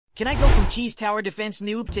Can I go from Cheese Tower Defense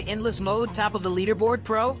Noob to Endless Mode top of the leaderboard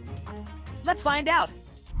pro? Let's find out!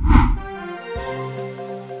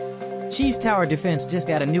 Cheese Tower Defense just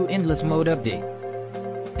got a new Endless Mode update,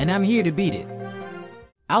 and I'm here to beat it.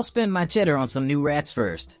 I'll spend my cheddar on some new rats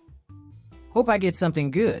first. Hope I get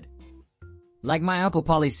something good. Like my Uncle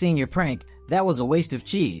Polly's senior prank, that was a waste of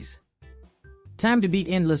cheese. Time to beat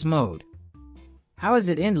Endless Mode. How is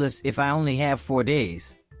it endless if I only have 4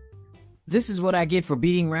 days? This is what I get for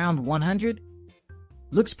beating round 100?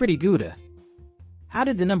 Looks pretty good. How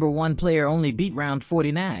did the number 1 player only beat round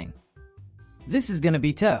 49? This is gonna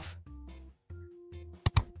be tough.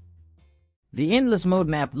 The Endless Mode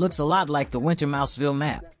map looks a lot like the Winter Mouseville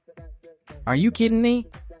map. Are you kidding me?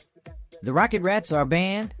 The Rocket Rats are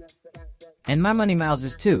banned? And my Money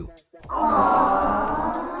Mouses too.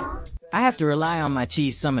 I have to rely on my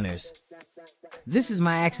cheese summoners. This is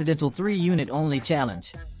my accidental 3-unit only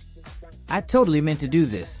challenge. I totally meant to do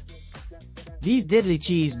this. These deadly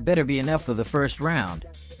cheese better be enough for the first round.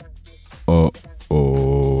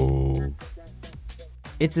 Uh-oh.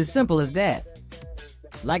 It's as simple as that.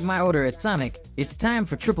 Like my order at Sonic, it's time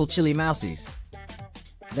for triple chili mousies.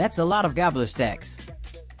 That's a lot of gobbler stacks.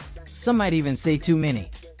 Some might even say too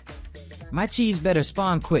many. My cheese better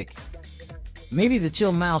spawn quick. Maybe the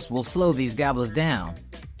chill mouse will slow these gobblers down.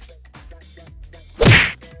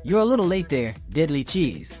 You're a little late there, deadly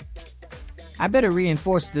cheese. I better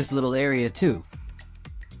reinforce this little area too.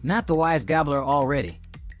 Not the wise gobbler already.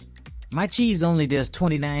 My cheese only does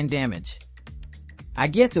 29 damage. I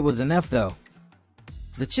guess it was enough though.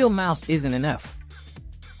 The chill mouse isn't enough.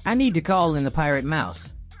 I need to call in the pirate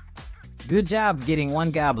mouse. Good job getting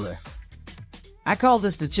 1 gobbler. I call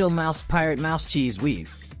this the chill mouse pirate mouse cheese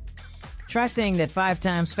weave. Try saying that 5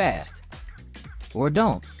 times fast. Or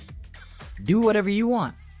don't. Do whatever you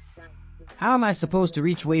want. How am I supposed to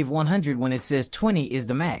reach wave 100 when it says 20 is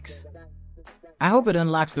the max? I hope it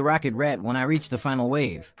unlocks the Rocket Rat when I reach the final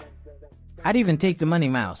wave. I'd even take the Money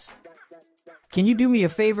Mouse. Can you do me a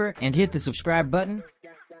favor and hit the subscribe button?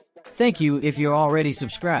 Thank you if you're already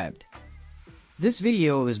subscribed. This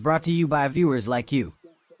video is brought to you by viewers like you.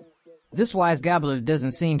 This wise gobbler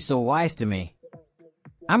doesn't seem so wise to me.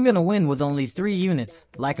 I'm gonna win with only 3 units,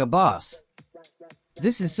 like a boss.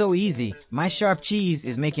 This is so easy, my sharp cheese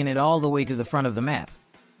is making it all the way to the front of the map.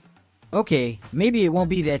 Okay, maybe it won't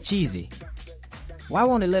be that cheesy. Why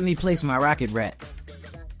won't it let me place my Rocket Rat?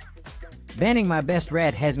 Banning my best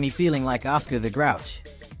rat has me feeling like Oscar the Grouch.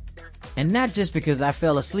 And not just because I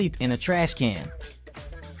fell asleep in a trash can.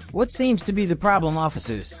 What seems to be the problem,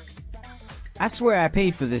 officers? I swear I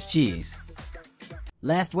paid for this cheese.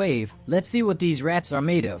 Last wave, let's see what these rats are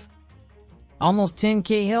made of. Almost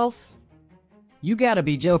 10k health? You gotta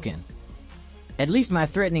be joking. At least my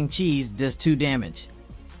threatening cheese does 2 damage.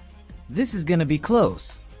 This is gonna be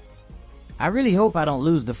close. I really hope I don't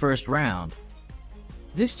lose the first round.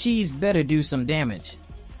 This cheese better do some damage.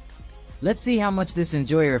 Let's see how much this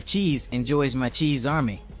enjoyer of cheese enjoys my cheese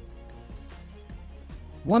army.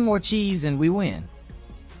 1 more cheese and we win.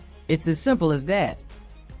 It's as simple as that.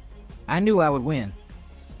 I knew I would win.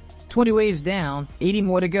 20 waves down, 80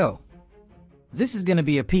 more to go. This is gonna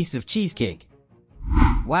be a piece of cheesecake.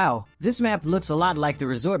 Wow, this map looks a lot like the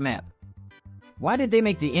resort map. Why did they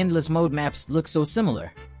make the Endless Mode maps look so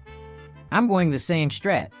similar? I'm going the same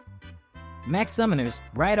strat. Max summoners,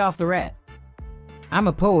 right off the rat. I'm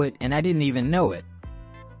a poet and I didn't even know it.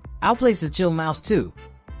 I'll place a chill mouse too.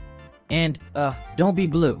 And, don't be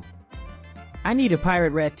blue. I need a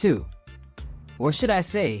pirate rat too. Or should I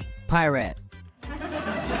say, pirate.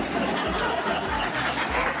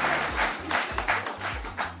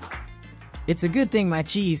 It's a good thing my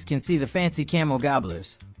cheese can see the fancy camo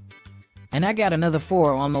gobblers. And I got another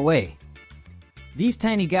 4 on the way. These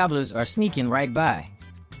tiny gobblers are sneaking right by.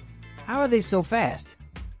 How are they so fast?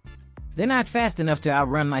 They're not fast enough to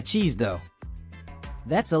outrun my cheese though.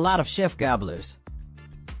 That's a lot of chef gobblers.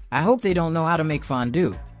 I hope they don't know how to make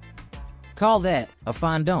fondue. Call that a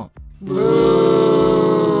fondant.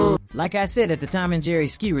 Like I said at the Tom and Jerry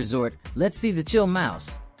ski resort, let's see the chill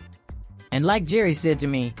mouse. And like Jerry said to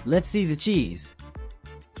me, let's see the cheese.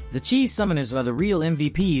 The cheese summoners are the real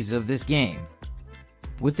MVPs of this game.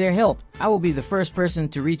 With their help, I will be the first person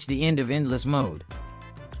to reach the end of Endless Mode.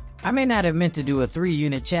 I may not have meant to do a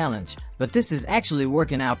 3-unit challenge, but this is actually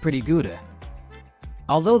working out pretty good.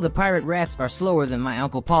 Although the pirate rats are slower than my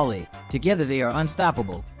Uncle Polly, together they are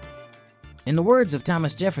unstoppable. In the words of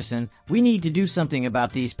Thomas Jefferson, we need to do something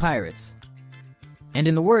about these pirates. And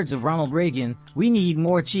in the words of Ronald Reagan, we need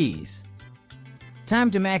more cheese.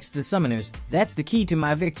 Time to max the summoners, that's the key to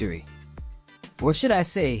my victory. Or should I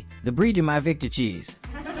say, the breed to my Victor cheese.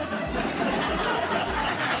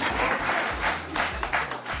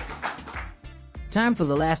 Time for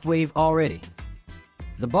the last wave already.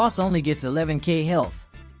 The boss only gets 11k health.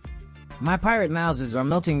 My pirate mouses are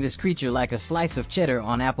melting this creature like a slice of cheddar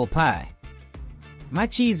on apple pie. My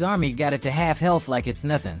cheese army got it to half health like it's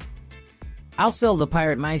nothing. I'll sell the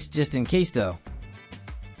pirate mice just in case though.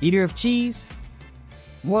 Eater of cheese?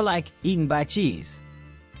 More like eaten by cheese.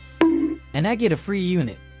 And I get a free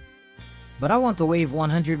unit. But I want the wave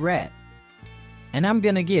 100 rat. And I'm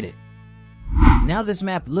gonna get it. Now this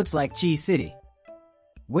map looks like Cheese City.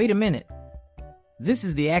 Wait a minute. This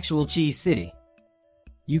is the actual Cheese City.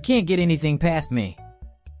 You can't get anything past me.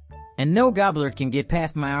 And no gobbler can get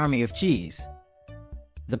past my army of cheese.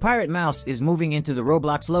 The pirate mouse is moving into the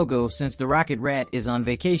Roblox logo since the rocket rat is on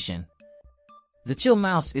vacation. The chill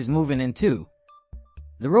mouse is moving in too.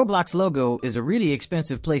 The Roblox logo is a really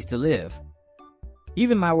expensive place to live.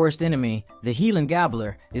 Even my worst enemy, the healing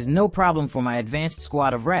gobbler, is no problem for my advanced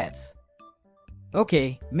squad of rats.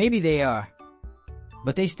 Okay, maybe they are.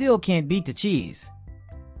 But they still can't beat the cheese.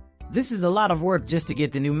 This is a lot of work just to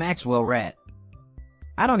get the new Maxwell rat.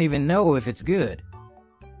 I don't even know if it's good.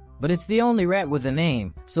 But it's the only rat with a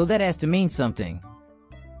name, so that has to mean something.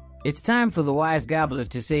 It's time for the wise gobbler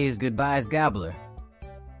to say his goodbyes gobbler.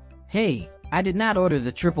 Hey, I did not order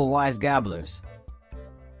the triple wise gobblers.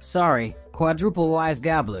 Sorry, quadruple wise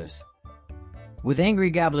gobblers. With angry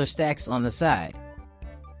gobbler stacks on the side.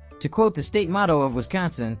 To quote the state motto of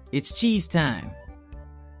Wisconsin, it's cheese time.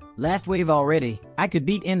 Last wave already, I could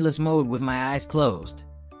beat endless mode with my eyes closed.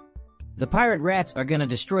 The pirate rats are gonna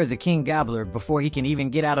destroy the king gobbler before he can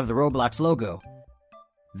even get out of the Roblox logo.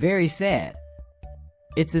 Very sad.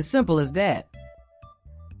 It's as simple as that.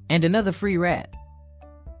 And another free rat.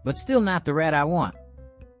 But still not the rat I want.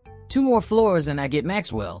 2 more floors and I get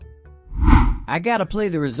Maxwell. I gotta play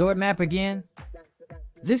the resort map again?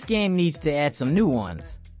 This game needs to add some new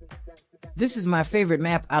ones. This is my favorite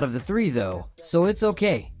map out of the 3 though, so it's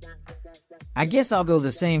okay. I guess I'll go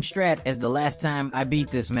the same strat as the last time I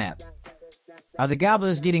beat this map. Are the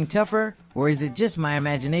gobblers getting tougher, or is it just my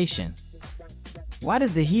imagination? Why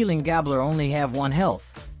does the healing gobbler only have 1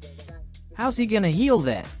 health? How's he gonna heal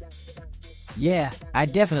that? Yeah, I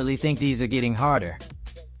definitely think these are getting harder.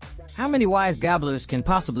 How many wise gobblers can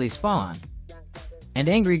possibly spawn? And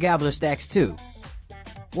angry gobbler stacks too.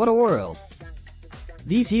 What a world.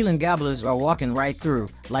 These healing gobblers are walking right through,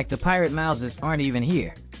 like the pirate mouses aren't even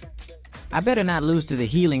here. I better not lose to the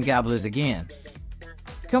healing gobblers again.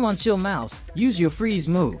 Come on chill mouse, use your freeze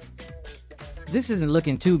move. This isn't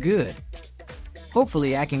looking too good.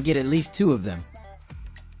 Hopefully I can get at least 2 of them.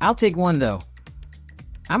 I'll take 1 though.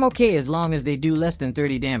 I'm okay as long as they do less than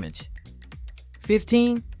 30 damage.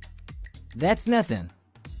 15? That's nothing.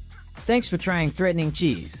 Thanks for trying threatening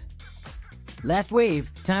cheese. Last wave,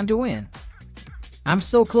 time to win. I'm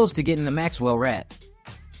so close to getting the Maxwell rat.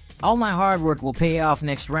 All my hard work will pay off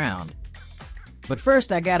next round. But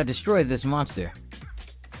first I gotta destroy this monster.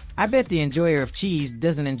 I bet the enjoyer of cheese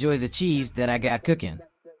doesn't enjoy the cheese that I got cooking.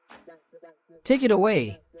 Take it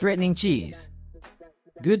away, threatening cheese.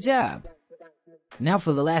 Good job. Now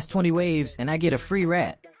for the last 20 waves and I get a free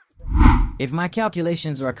rat. If my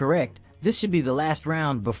calculations are correct, this should be the last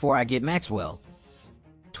round before I get Maxwell.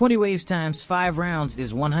 20 waves times 5 rounds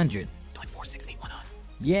is 100. 24, 100.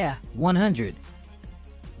 Yeah, 100.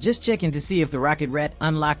 Just checking to see if the rocket rat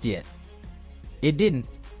unlocked yet. It didn't.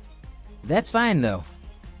 That's fine though.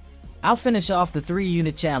 I'll finish off the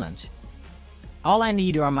 3-unit challenge. All I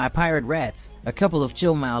need are my pirate rats, a couple of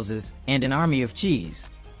chill mouses, and an army of cheese.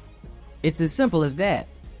 It's as simple as that.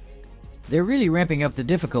 They're really ramping up the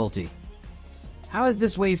difficulty. How is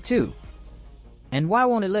this wave 2? And why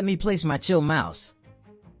won't it let me place my chill mouse?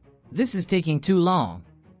 This is taking too long.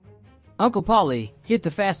 Uncle Polly, hit the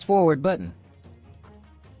fast forward button.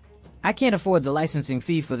 I can't afford the licensing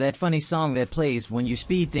fee for that funny song that plays when you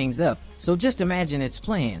speed things up, so just imagine it's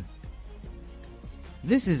playing.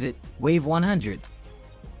 This is it, wave 100.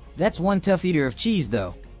 That's 1 tough eater of cheese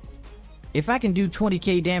though. If I can do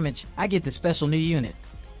 20k damage, I get the special new unit.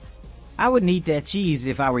 I wouldn't eat that cheese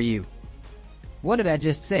if I were you. What did I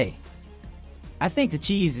just say? I think the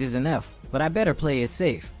cheese is enough, but I better play it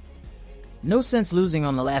safe. No sense losing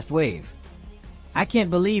on the last wave. I can't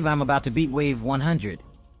believe I'm about to beat wave 100.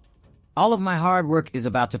 All of my hard work is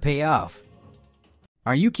about to pay off.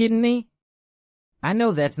 Are you kidding me? I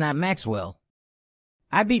know that's not Maxwell.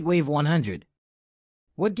 I beat wave 100.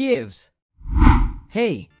 What gives?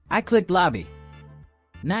 Hey, I clicked lobby.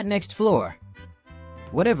 Not next floor.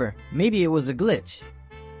 Whatever, maybe it was a glitch.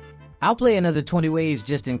 I'll play another 20 waves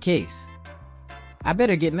just in case. I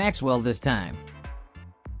better get Maxwell this time.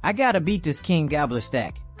 I gotta beat this king gobbler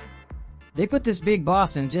stack. They put this big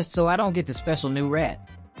boss in just so I don't get the special new rat.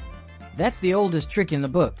 That's the oldest trick in the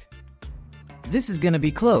book. This is gonna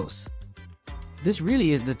be close. This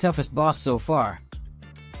really is the toughest boss so far.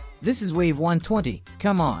 This is wave 120,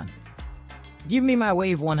 come on. Give me my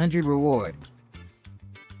wave 100 reward.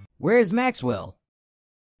 Where is Maxwell?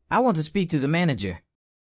 I want to speak to the manager.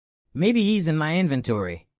 Maybe he's in my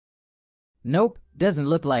inventory. Nope, doesn't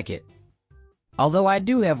look like it. Although I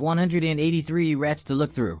do have 183 rats to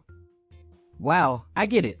look through. Wow, I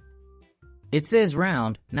get it. It says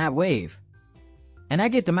round, not wave. And I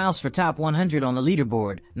get the mouse for top 100 on the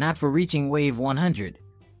leaderboard, not for reaching wave 100.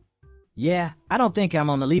 Yeah, I don't think I'm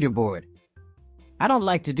on the leaderboard. I don't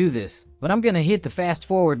like to do this, but I'm gonna hit the fast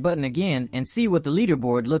forward button again and see what the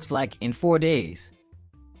leaderboard looks like in 4 days.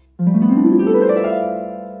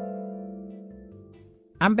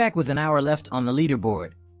 I'm back with an hour left on the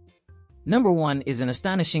leaderboard. Number 1 is an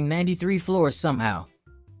astonishing 93 floors somehow.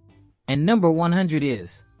 And number 100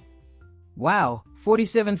 is... wow,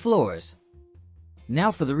 47 floors.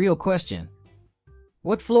 Now for the real question.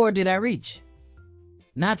 What floor did I reach?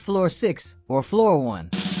 Not floor 6 or floor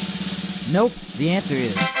 1. Nope, the answer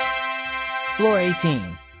is... floor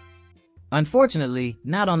 18. Unfortunately,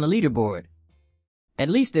 not on the leaderboard. At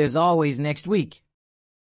least there's always next week.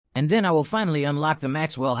 And then I will finally unlock the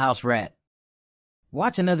Maxwell house rat.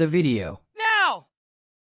 Watch another video. Now!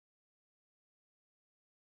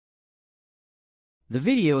 The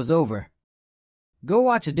video is over. Go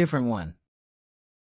watch a different one.